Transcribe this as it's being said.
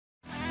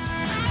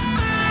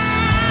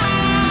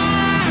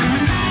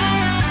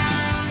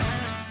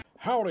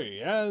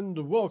everybody,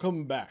 and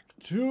welcome back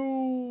to,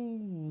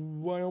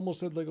 I almost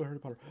said Lego Harry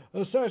Potter,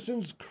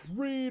 Assassin's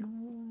Creed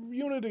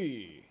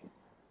Unity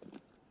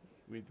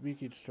with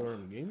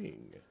Wickedstorm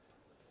Gaming.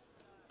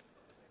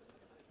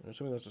 I'm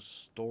assuming that's a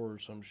store or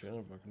some shit, I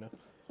don't fucking know.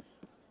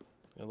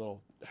 A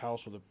little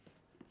house with a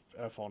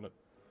F on it,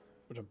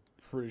 which I'm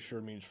pretty sure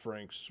means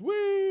Frank's.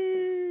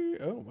 Whee!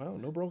 Oh, wow,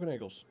 no broken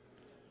ankles.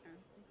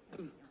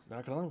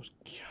 Not gonna lie, I was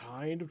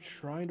kind of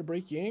trying to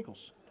break your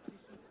ankles.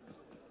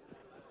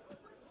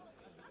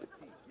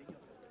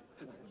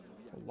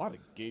 A lot of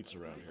gates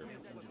around here.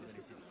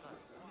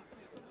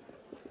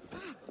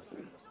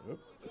 Oop.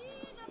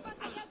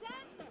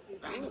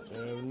 I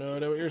have no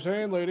idea what you're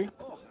saying, lady.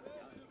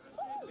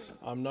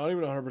 I'm not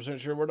even 100%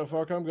 sure where the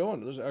fuck I'm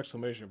going. There's an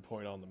exclamation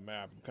point on the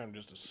map. I'm kind of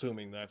just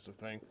assuming that's the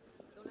thing.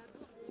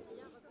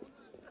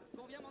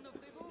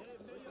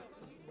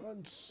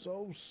 Run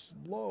so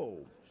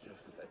slow.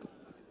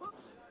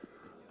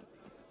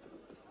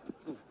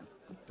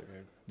 The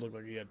guy looked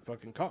like he had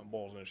fucking cotton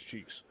balls in his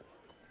cheeks.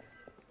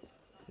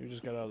 He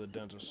just got out of the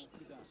dentist.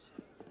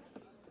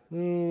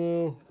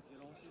 No.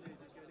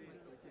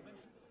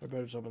 I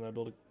bet it's up in that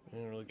building. I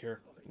don't really care.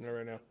 Not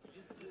right now.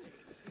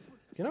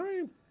 Can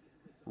I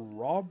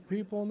rob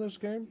people in this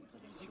game?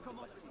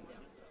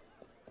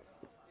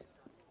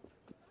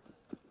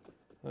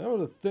 That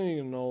was a thing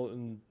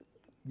in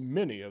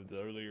many of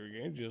the earlier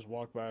games. You just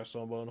walk by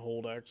someone,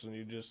 hold X, and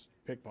you just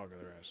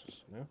pickpocket their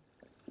asses. Yeah?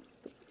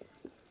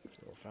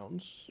 Little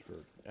fountains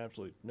for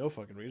absolutely no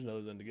fucking reason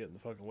other than to get in the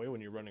fucking way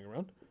when you're running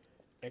around.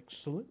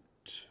 Excellent.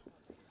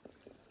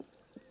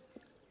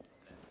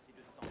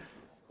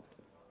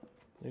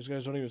 These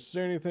guys don't even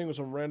say anything when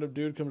some random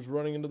dude comes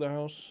running into the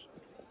house.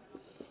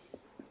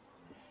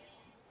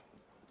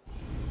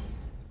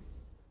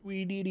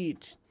 We did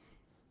it.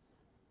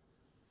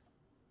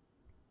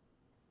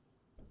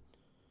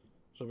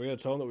 So we gotta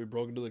tell him that we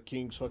broke into the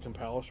king's fucking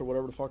palace or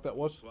whatever the fuck that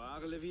was?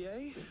 Bonsoir,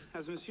 Olivier.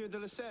 Has Monsieur de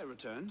la Serre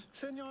returned?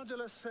 Senor de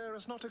la Serre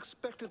is not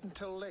expected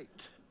until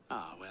late.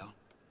 Ah, well.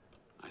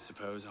 I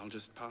suppose I'll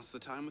just pass the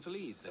time with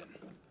Elise, then.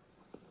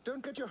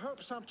 Don't get your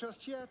hopes up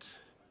just yet.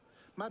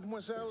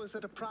 Mademoiselle is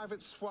at a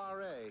private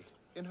soiree,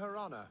 in her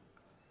honor,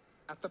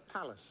 at the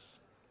palace.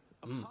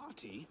 A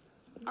party?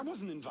 I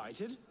wasn't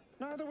invited.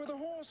 Neither were the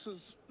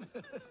horses.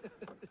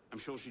 I'm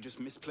sure she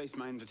just misplaced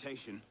my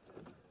invitation.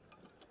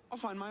 I'll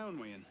find my own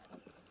way in.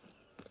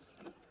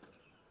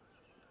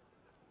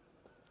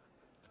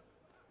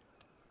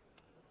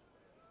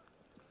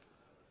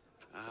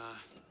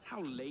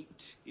 How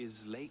late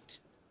is late?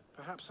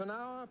 Perhaps an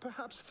hour,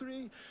 perhaps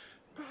 3,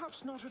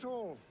 perhaps not at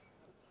all.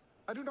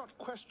 I do not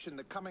question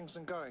the comings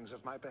and goings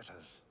of my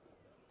betters.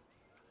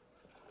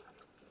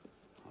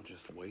 I'll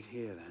just wait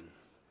here, then.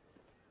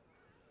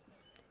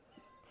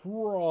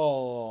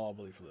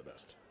 Probably for the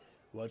best.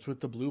 What's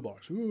with the blue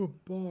box? Ooh,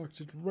 a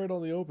box. It's right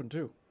on the open,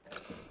 too.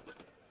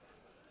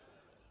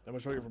 How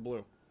much do I get for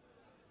blue?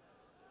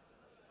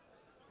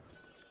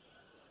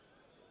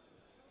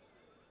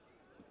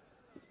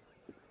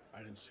 I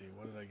didn't see.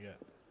 What did I get?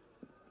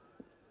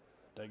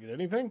 Did I get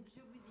anything?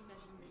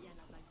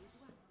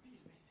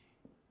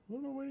 What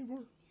am I waiting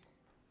for?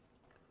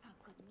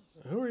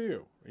 Who are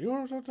you? Are you who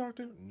I'm supposed to talk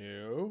to?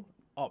 No.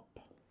 Up.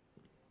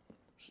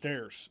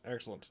 Stairs.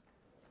 Excellent.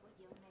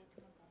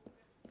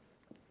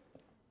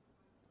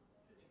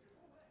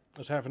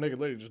 This half-naked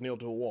lady just nailed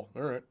to a wall.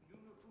 Alright.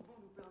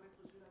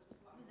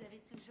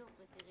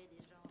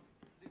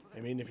 I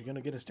mean, if you're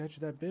gonna get a statue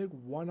that big,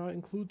 why not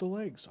include the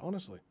legs?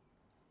 Honestly.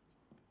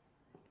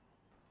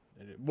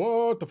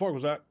 What the fuck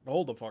was that?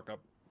 Hold the fuck up.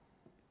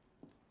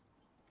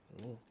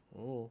 Oh,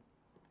 oh.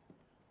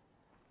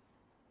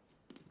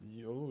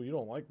 You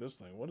don't like this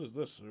thing. What is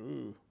this?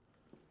 Ooh.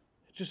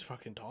 It just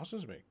fucking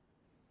tosses me.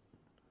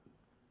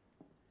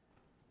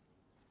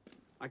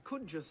 I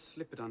could just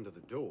slip it under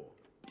the door.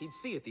 He'd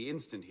see it the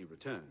instant he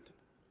returned.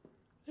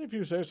 If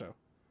you say so.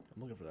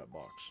 I'm looking for that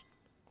box.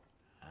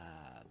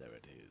 Ah, there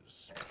it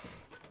is.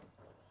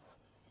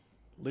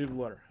 Leave the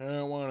letter. I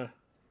don't wanna...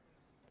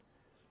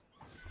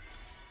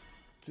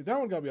 See, that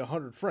one got me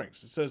 100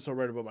 francs. It says so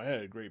right above my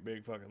head. Great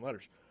big fucking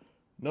letters.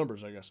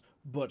 Numbers, I guess.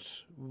 But,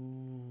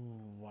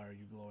 ooh, why are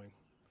you glowing?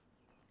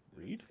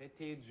 Read?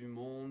 Traité du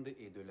monde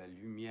et de la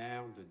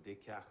lumière de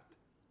Descartes.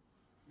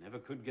 Never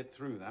could get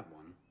through that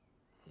one.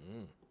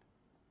 Hmm.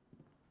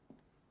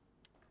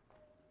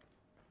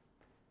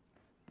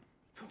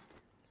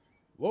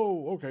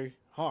 Whoa, okay.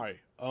 Hi.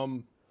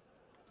 I'm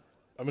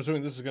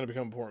assuming this is going to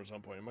become important at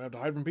some point. Am I have to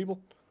hide from people?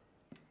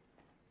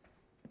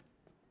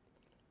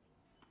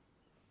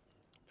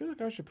 I feel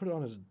like I should put it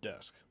on his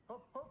desk.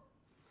 Hop, hop.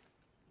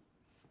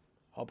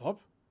 Hop,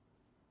 hop.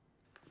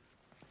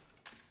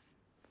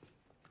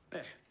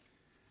 There.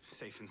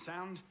 Safe and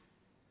sound,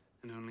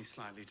 and only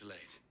slightly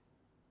delayed.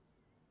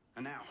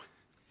 And now,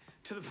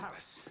 to the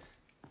palace.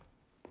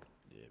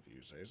 If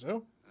you say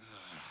so.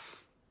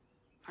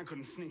 I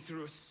couldn't sneak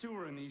through a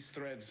sewer in these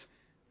threads,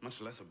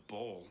 much less a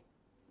ball.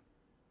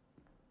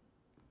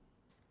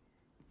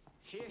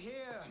 Here,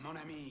 here, mon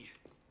ami.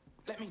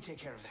 Let me take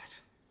care of that.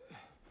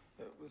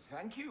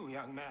 Thank you,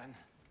 young man.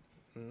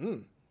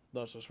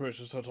 Not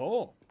suspicious at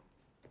all.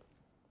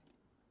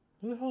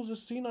 Who the hell is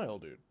this senile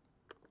dude?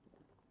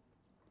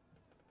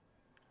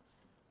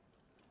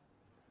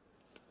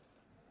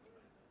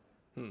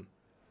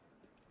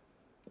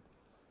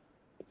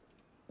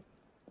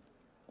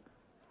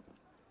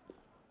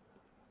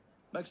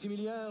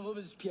 Maximilien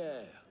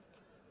Robespierre.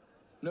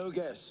 No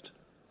guest.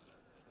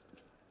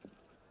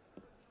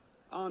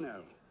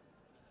 Arno.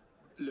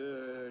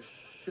 Le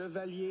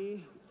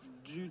Chevalier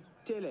du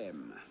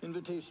Télème.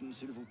 Invitation,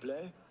 s'il vous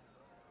plaît.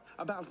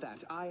 About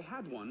that, I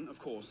had one, of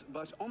course,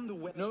 but on the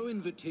way... No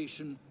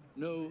invitation,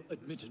 no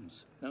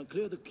admittance. Now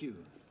clear the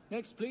queue.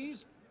 Next,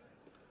 please.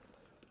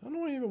 I don't know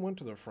why I even went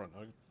to the front.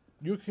 Like,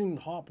 you can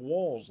hop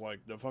walls like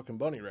the fucking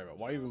bunny rabbit.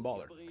 Why even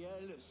bother?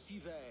 Gabriel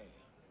Siver.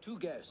 2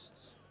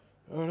 guests.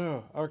 Oh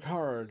no, our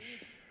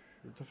carriage.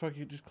 What the fuck?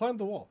 You just climbed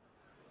the wall.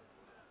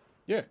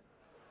 Yeah.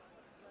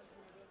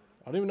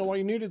 I don't even know why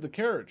you needed the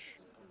carriage.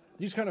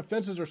 These kind of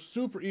fences are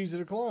super easy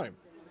to climb.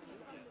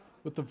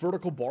 With the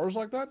vertical bars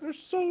like that, they're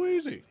so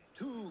easy.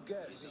 2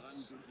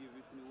 guests.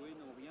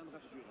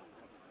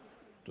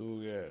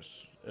 2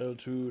 guests. L2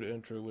 to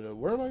enter window.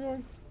 Where am I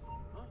going?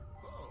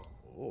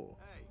 Oh.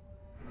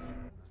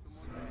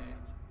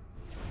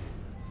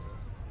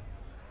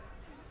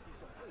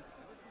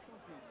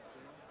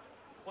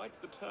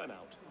 Quite the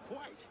turnout.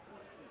 Quite.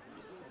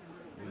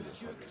 You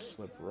just fucking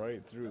slip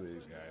right through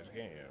these guys,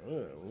 can't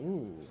you?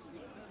 Ooh.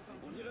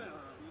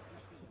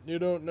 You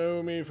don't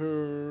know me,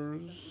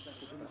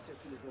 fools.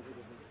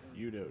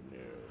 You don't know.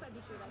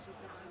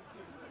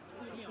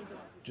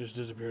 Just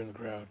disappear in the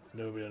crowd.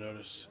 Nobody will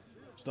notice.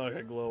 It's not like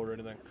I glow or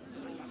anything.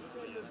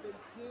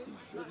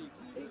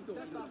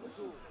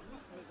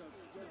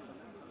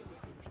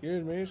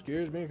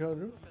 Excuse me,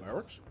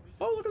 fireworks.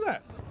 Oh, look at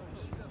that.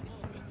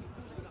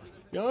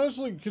 Yeah,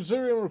 honestly,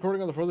 considering I'm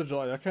recording on the 4th of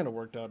July, that kind of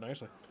worked out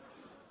nicely.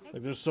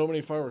 Like, there's so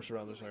many fireworks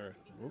around this area.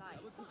 Oop.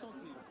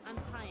 I'm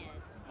tired.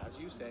 As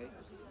you say.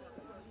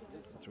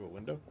 Through a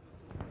window?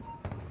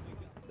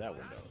 That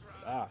window.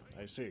 Ah,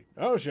 I see.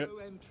 Oh, shit. No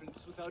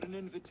entrance without an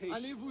invitation.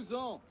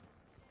 Allez-vous-en.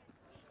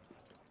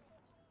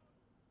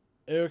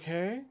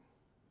 Okay.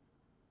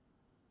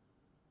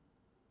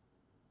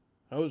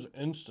 That was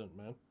instant,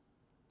 man.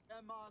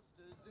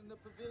 Masters in the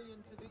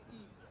pavilion to the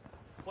east.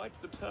 Quite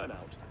the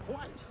turnout.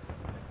 Quite.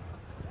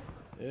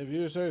 If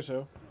you say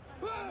so.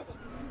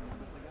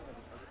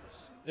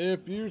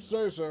 If you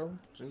say so.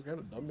 Seems kind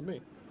of dumb to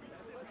me.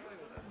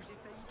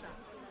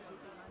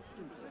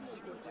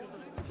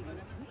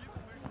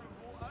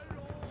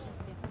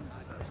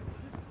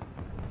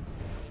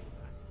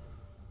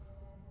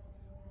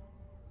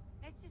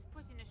 Let's just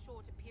put in a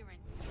short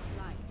appearance to be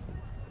polite.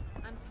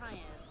 I'm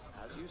tired.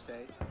 As you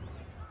say.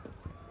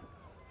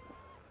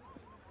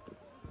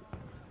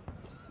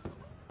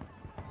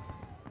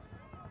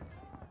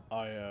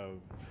 I have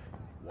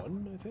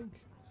 1, I think.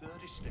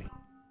 3rd estate.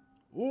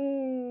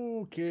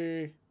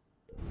 Okay.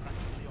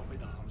 Practically up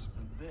in arms,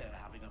 and they're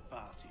having a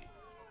party.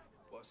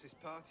 What's this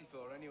party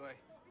for, anyway?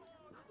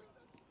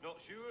 Not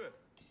sure.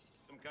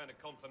 Some kind of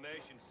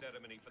confirmation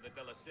ceremony for the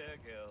De La Serre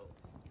girl.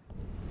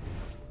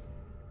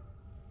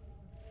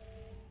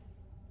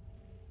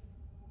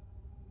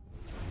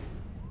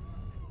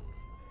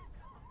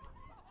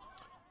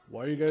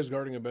 Why are you guys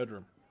guarding a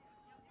bedroom?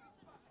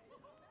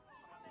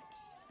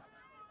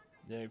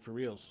 Yeah, for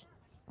reals.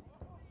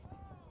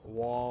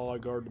 While I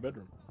guard the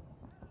bedroom.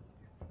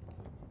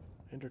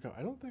 Intercom.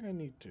 I don't think I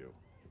need to.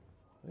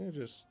 I think I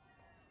just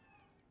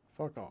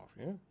fuck off,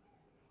 yeah?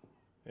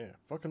 Yeah,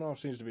 fucking off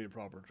seems to be a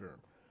proper term.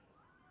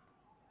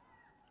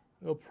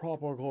 A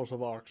proper course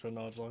of action,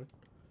 I'd say. Oh.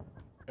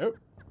 What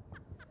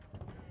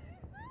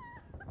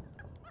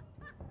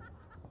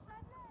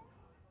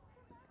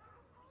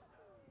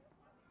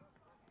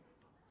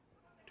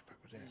the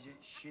fuck was that? Is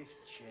it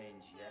shift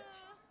change yet?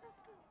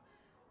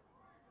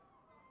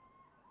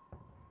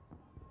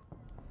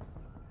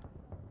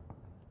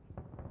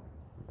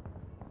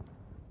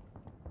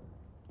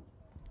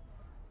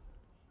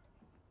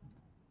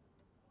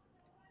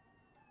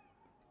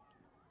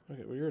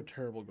 Okay, well, you're a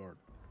terrible guard.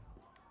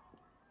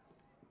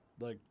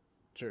 Like,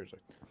 seriously.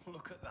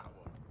 Look at that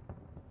one.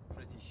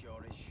 Pretty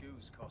sure his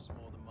shoes cost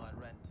more than my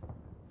rent.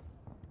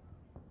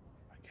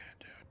 I can't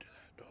do it to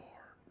that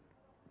door.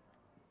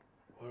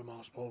 What am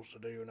I supposed to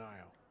do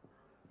now?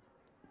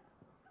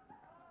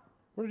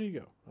 Where did he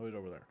go? Oh, he's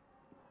over there.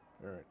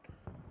 Alright.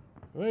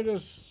 Let me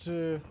just,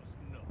 You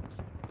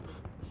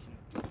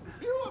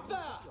up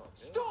there!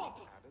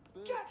 Stop!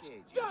 Get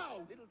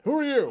down! Who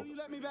are you? You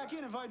let me back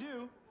in if I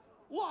do.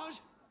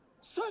 What?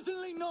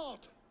 Certainly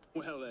not!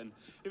 Well then,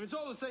 if it's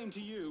all the same to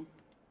you,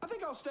 I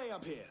think I'll stay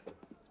up here.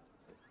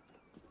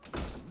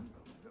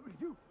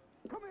 You,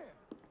 come here!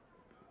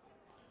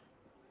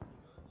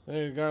 I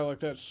think a guy like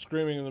that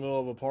screaming in the middle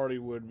of a party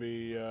would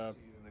be, See you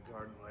in the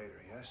garden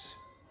later, yes?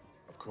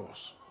 Of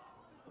course.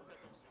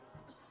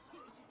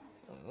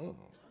 oh,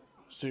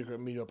 secret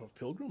meetup of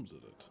pilgrims,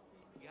 is it?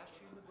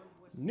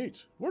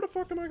 Neat. Where the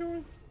fuck am I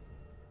going?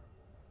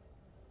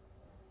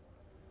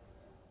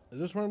 Is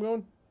this where I'm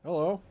going?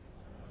 Hello?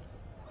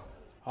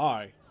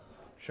 Hi.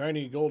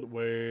 Shiny gold.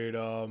 Wait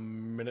a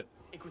minute.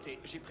 Écoutez,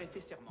 j'ai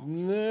prêté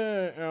serment.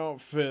 That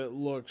outfit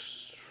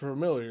looks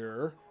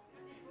familiar.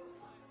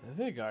 I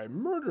think I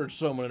murdered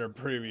someone in a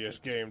previous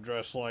game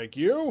dressed like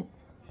you.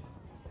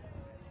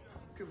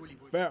 Que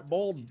voulez-vous? Fat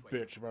bald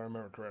bitch, if I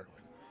remember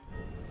correctly.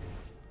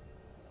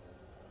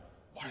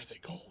 Why are they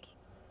gold?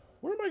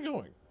 Where am I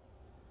going?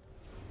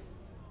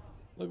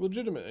 Like,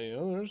 legitimately, you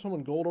know, there's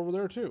someone gold over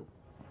there, too.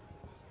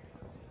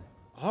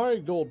 Hi,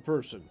 gold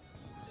person.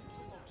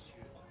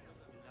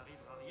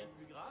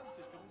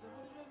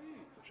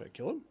 Should I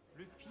kill him?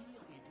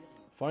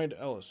 Find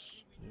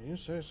Ellis. You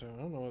say so.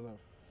 I don't know where the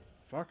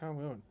fuck I'm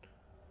going.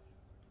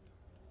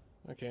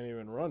 I can't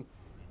even run.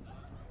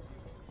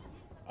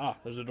 Ah,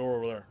 there's a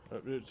door over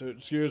there.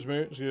 Excuse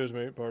me,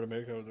 pardon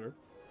me, go through.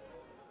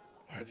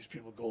 Why are these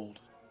people gold?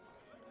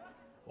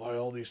 Why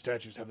all these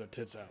statues have their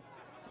tits out?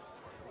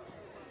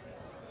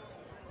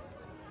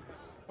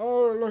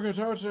 Oh, look at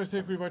that, I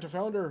think we might have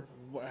found her.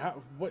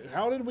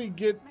 How did we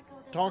get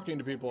talking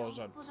to people all of a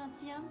sudden?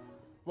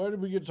 Why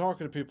did we get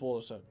talking to people all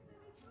of a sudden?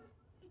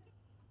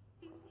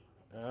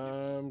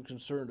 I'm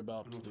concerned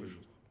about the...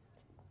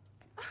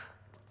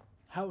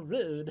 How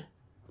rude.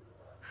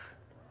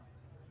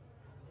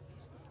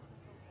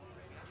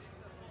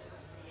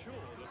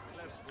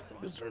 I'm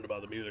concerned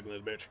about the music in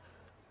this bitch.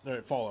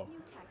 Alright, follow.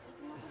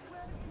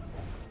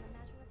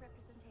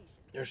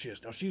 There she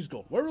is. Now she's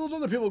gold. Where are those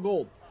other people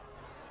gold?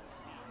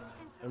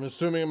 I'm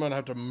assuming I'm gonna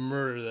have to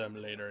murder them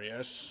later,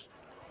 yes?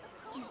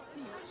 You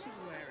see what she's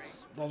wearing?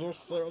 I'll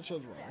just say what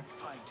she's wearing.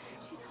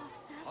 She's half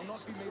savage. I'll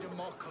not be made a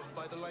mock of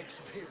by the likes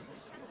of him.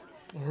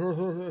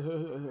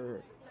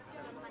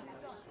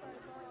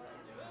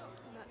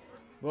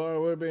 Boy, it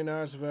would be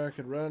nice if I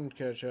could run and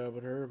catch up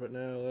with her, but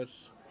now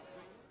let's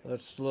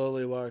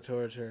slowly walk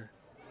towards her.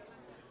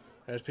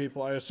 As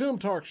people, I assume,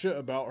 talk shit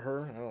about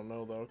her. I don't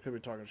know, though. Could be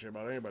talking shit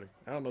about anybody.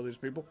 I don't know these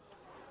people.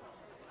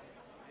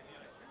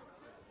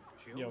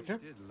 She always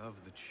did love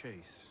the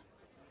chase.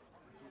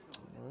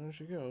 Well, there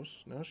she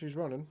goes. Now she's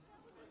running.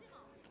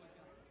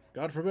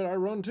 God forbid I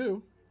run,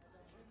 too.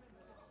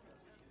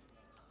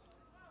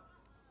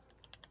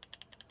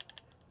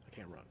 I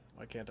can't run.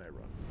 Why can't I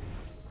run?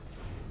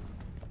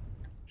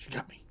 She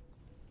got me.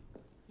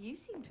 You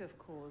seem to have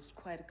caused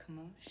quite a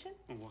commotion.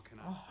 Well, what can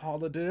I Oh, say?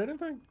 Holla did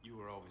anything? You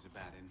were always a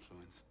bad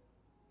influence.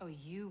 Oh,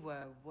 you were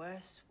a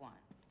worse one.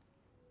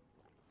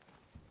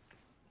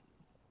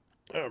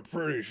 I'm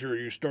pretty sure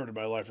you started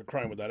my life of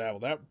crime with that apple.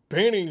 That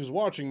painting is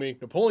watching me.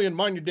 Napoleon,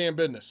 mind your damn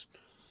business.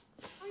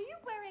 Are you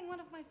wearing one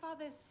of my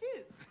father's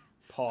suits?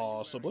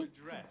 Possibly.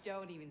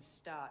 Don't even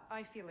start.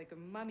 I feel like a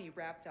mummy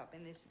wrapped up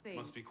in this thing.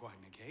 Must be quite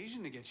an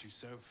occasion to get you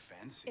so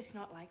fancy. It's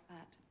not like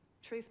that.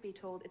 Truth be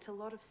told, it's a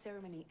lot of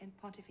ceremony and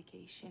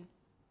pontification.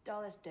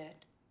 Dull as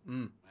dirt.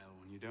 Well,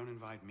 when you don't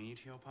invite me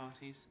to your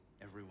parties,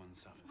 everyone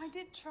suffers. I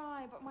did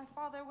try, but my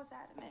father was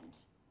adamant.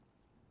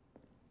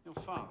 Your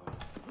father?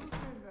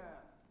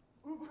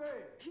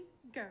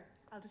 Go.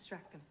 I'll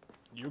distract them.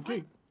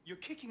 Yuki. You're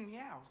kicking me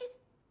out. It's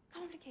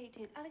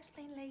complicated. I'll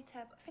explain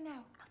later, but for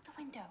now, out the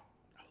window.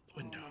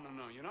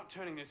 No. You're not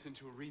turning this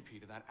into a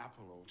repeat of that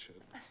apple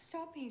orchard.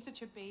 Stop being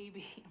such a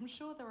baby. I'm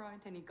sure there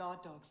aren't any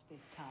guard dogs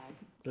this time.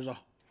 There's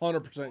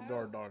 100%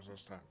 guard dogs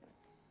this time.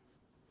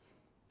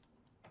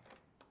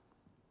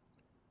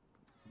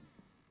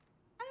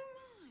 Oh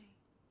my!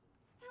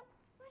 That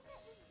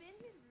wasn't the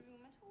billiard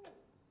room at all,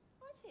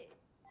 was it?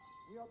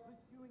 We are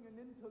pursuing an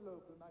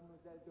interloper,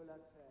 Mademoiselle de la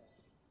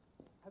Serre.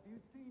 Have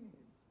you seen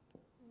him?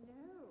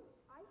 No,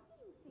 I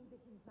didn't think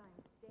that he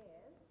climbed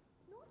stairs.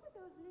 Not with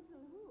those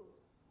little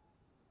hooves.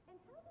 And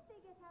how did they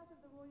get out of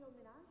the royal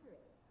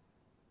menagerie?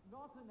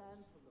 Not an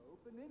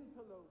antelope, an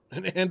interloper.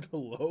 An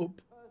antelope?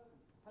 Person.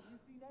 Have you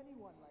seen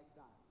anyone like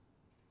that?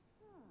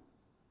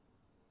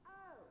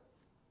 Oh,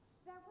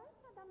 there was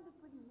Madame de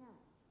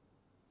Polignac.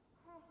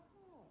 Her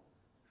hair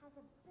has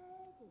a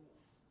bird in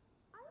it.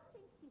 I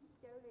think she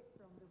stole it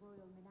from the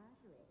royal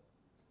menagerie.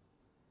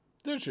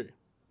 Did she?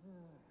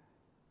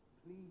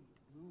 Please,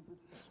 move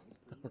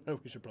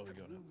aside. We should probably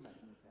go now.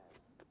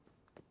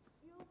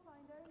 You'll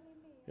find only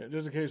me. Yeah,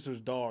 just in case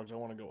there's dogs, I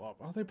want to go up.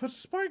 Oh, they put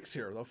spikes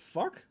here. The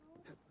fuck?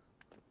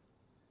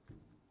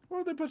 Why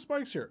would they put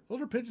spikes here?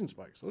 Those are pigeon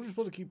spikes. Those are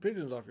supposed to keep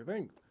pigeons off your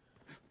thing.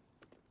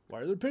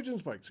 Why are there pigeon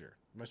spikes here?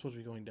 Am I supposed to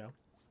be going down?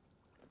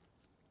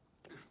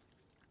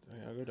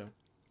 Yeah, I'll go down.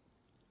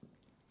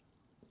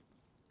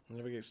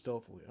 Navigate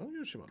stealthily. I don't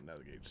give a shit about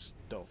navigate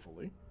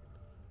stealthily.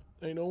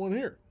 Ain't no one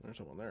here. There's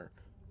someone there.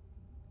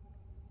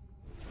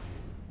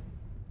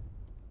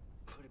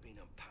 Could have been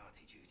on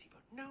party duty,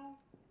 but no.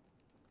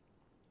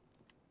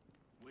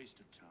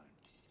 Waste of time.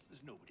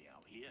 There's nobody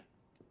out here.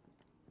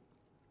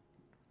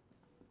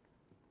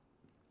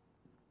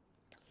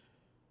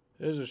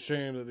 It is a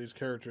shame that these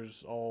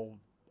characters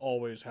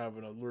always have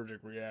an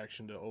allergic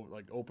reaction to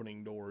like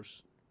opening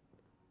doors.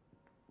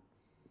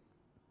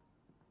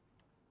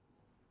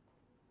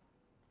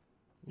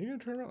 You gonna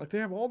turn around? Like they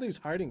have all these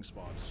hiding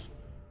spots,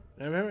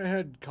 and I haven't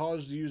had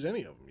cause to use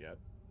any of them yet.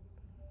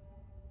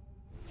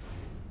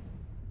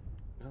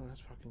 No,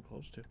 that's fucking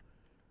close to.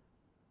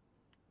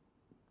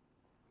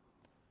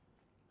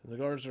 And the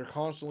guards are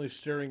constantly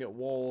staring at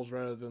walls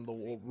rather than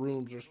the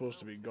rooms they're supposed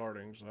to be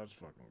guarding, so that's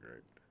fucking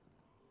great.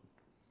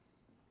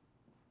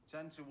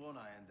 10 to 1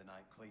 I end the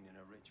night cleaning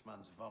a rich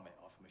man's vomit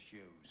off my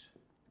shoes.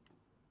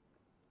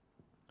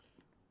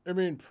 I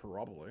mean,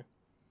 probably.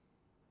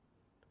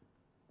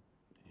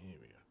 Here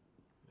we go.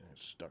 Yeah,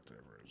 it's stuck there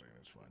for a second.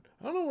 It's fine.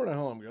 I don't know where the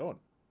hell I'm going.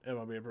 Am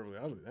I being perfectly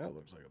honest with you? That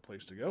looks like a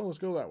place to go. Let's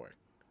go that way.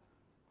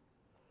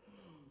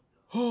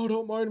 Oh,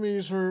 don't mind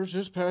me, sir.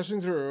 Just passing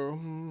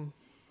through.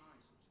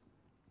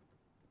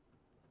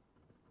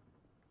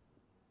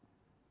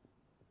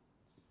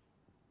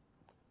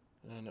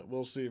 And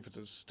we'll see if it's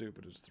as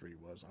stupid as 3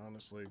 was,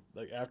 honestly.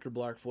 Like, after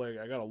Black Flag,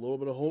 I got a little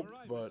bit of hope,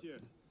 Right, but... monsieur.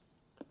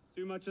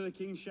 Too much of the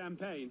king's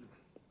champagne.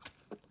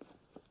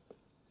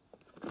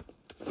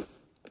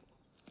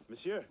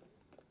 Monsieur.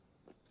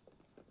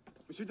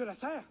 Monsieur de la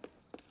Serre.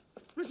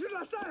 Monsieur de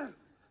la Serre.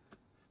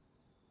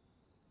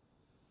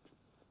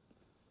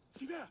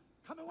 Sylvain,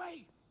 come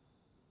away!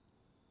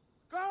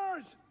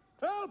 Guards!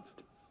 Help!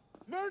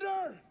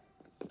 Murder!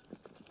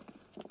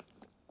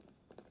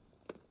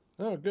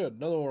 Oh, good.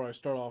 Another one where I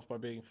start off by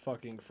being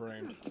fucking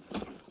framed.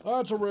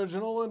 That's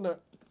original, isn't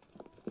it?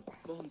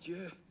 Mon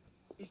Dieu,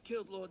 he's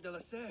killed Lord de la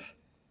Serre.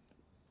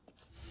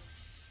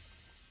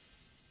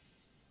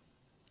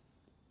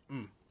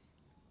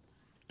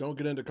 Don't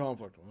get into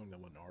conflict. Well, that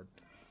wasn't hard.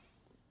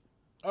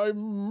 I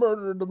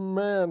murdered a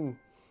man.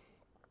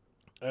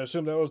 I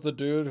assume that was the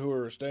dude who we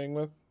were staying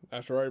with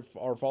after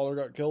our father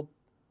got killed.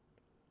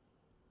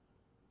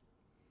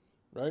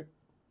 Right?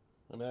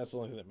 I mean, that's the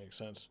only thing that makes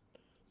sense.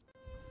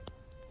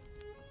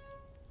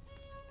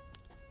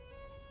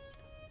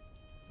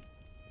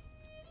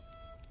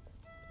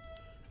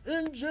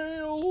 In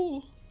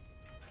jail!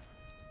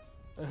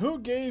 And who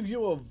gave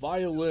you a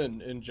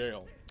violin in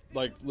jail?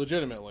 Like,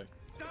 legitimately.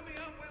 Dummy,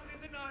 I'm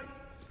wielding the knife.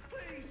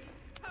 Please,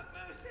 have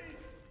mercy.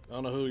 I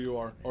don't know who you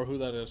are, or who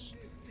that is.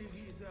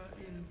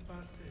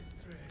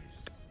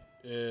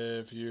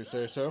 If you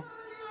say so.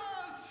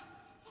 Yes!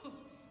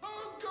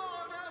 Oh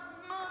God, have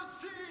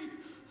mercy!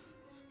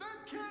 They're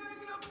killing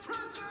the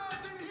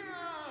prisoners in here!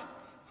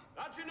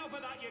 That's enough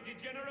of that, you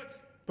degenerate!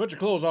 Put your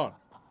clothes on.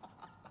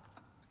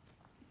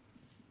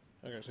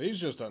 Okay, so he's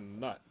just a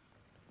nut.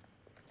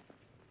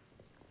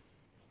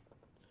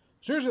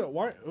 Seriously,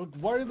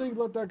 why did they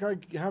let that guy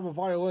have a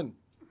violin?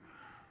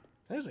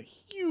 That is a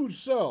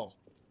huge cell.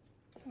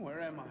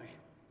 Where am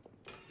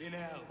I? In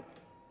hell.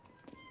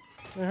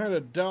 I had to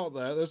doubt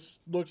that. This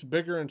looks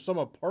bigger than some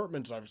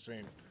apartments I've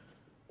seen.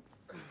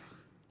 I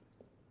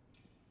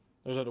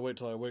just had to wait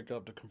till I wake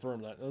up to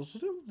confirm that.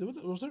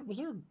 Was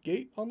there a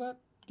gate on that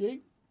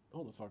gate?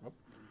 Hold the fuck up.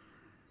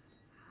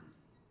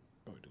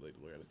 Probably too late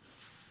to look at it.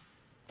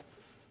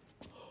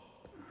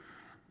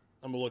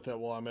 I'm gonna look that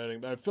while I'm editing,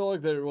 but I feel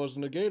like there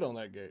wasn't a gate on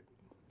that gate.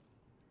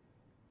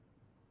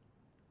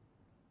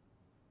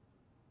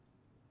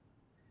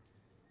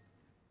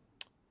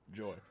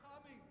 Joy.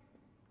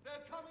 They're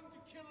coming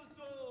to kill us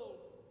all.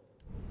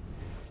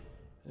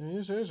 And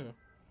you say so.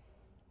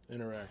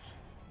 Interact.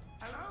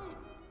 Hello?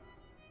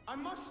 I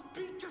must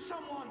speak to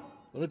someone!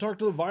 Let me talk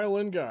to the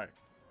violin guy.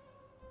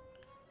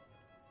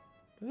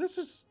 This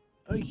is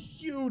a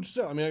huge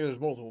cell. I mean, there's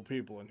multiple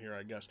people in here,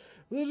 I guess.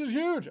 But this is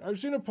huge. I've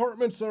seen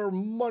apartments that are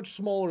much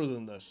smaller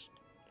than this.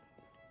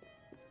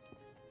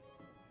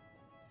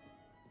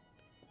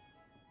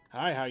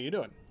 Hi, how you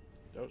doing?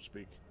 Don't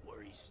speak. What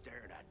are you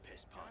staring at,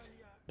 piss pot?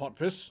 Pot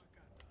piss?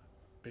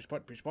 Piss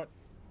pot, piss pot.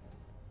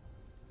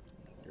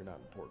 You're not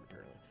important,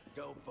 apparently.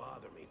 Don't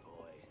bother me,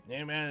 boy.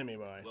 Yeah, man, me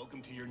boy.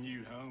 Welcome to your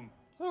new home.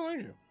 Oh,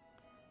 thank you.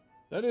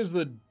 That is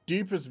the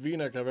deepest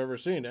V-neck I've ever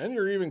seen, and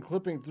you're even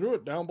clipping through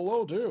it down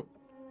below, too.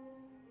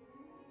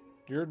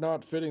 You're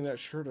not fitting that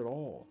shirt at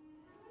all.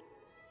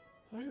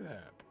 Look at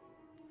that.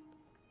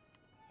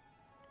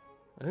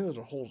 I think those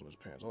are holes in his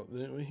pants.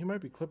 He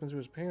might be clipping through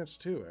his pants,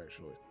 too,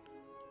 actually.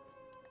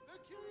 They're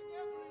killing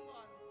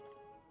everyone!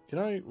 Can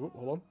I... Whoop,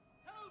 hold on.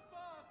 Help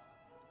us!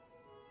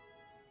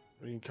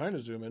 We can kind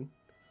of zoom in.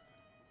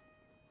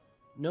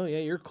 No, yeah,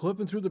 you're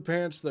clipping through the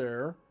pants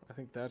there. I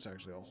think that's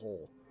actually a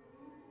hole.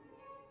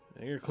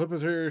 And you're clipping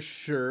through your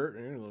shirt.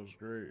 And it looks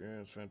great.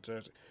 Yeah, it's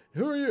fantastic.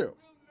 Who are you?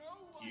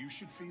 You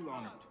should feel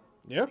honored.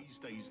 Yep. These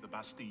days, the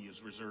Bastille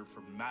is reserved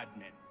for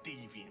madmen,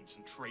 deviants,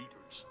 and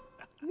traitors.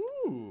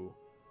 Ooh.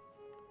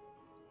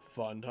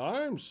 Fun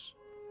times.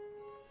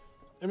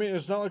 I mean,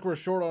 it's not like we're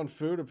short on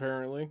food,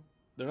 apparently.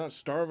 They're not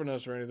starving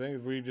us or anything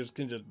if we just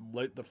can just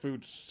let the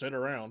food sit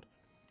around.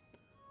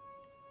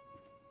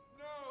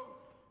 No!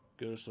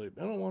 Go to sleep.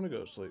 I don't want to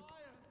go to sleep.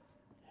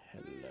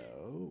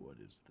 Hello? What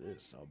is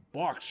this? A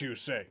box, you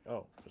say?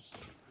 Oh, it's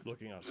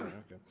looking outside.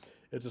 Okay.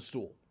 It's a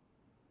stool.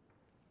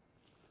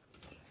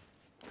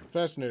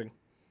 Fascinating.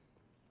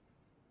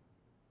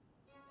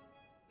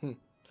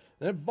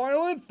 That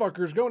violin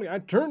fucker's going. I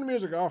turned the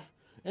music off.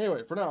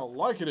 Anyway, for now,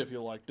 like it if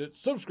you liked it,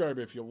 subscribe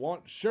if you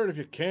want, share it if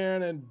you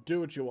can, and do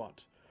what you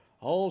want.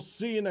 I'll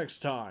see you next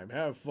time.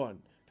 Have fun.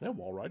 Can I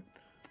wall ride?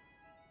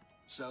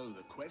 So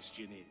the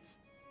question is,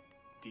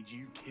 did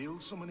you kill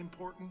someone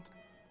important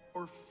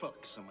or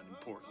fuck someone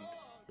important?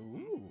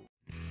 Ooh.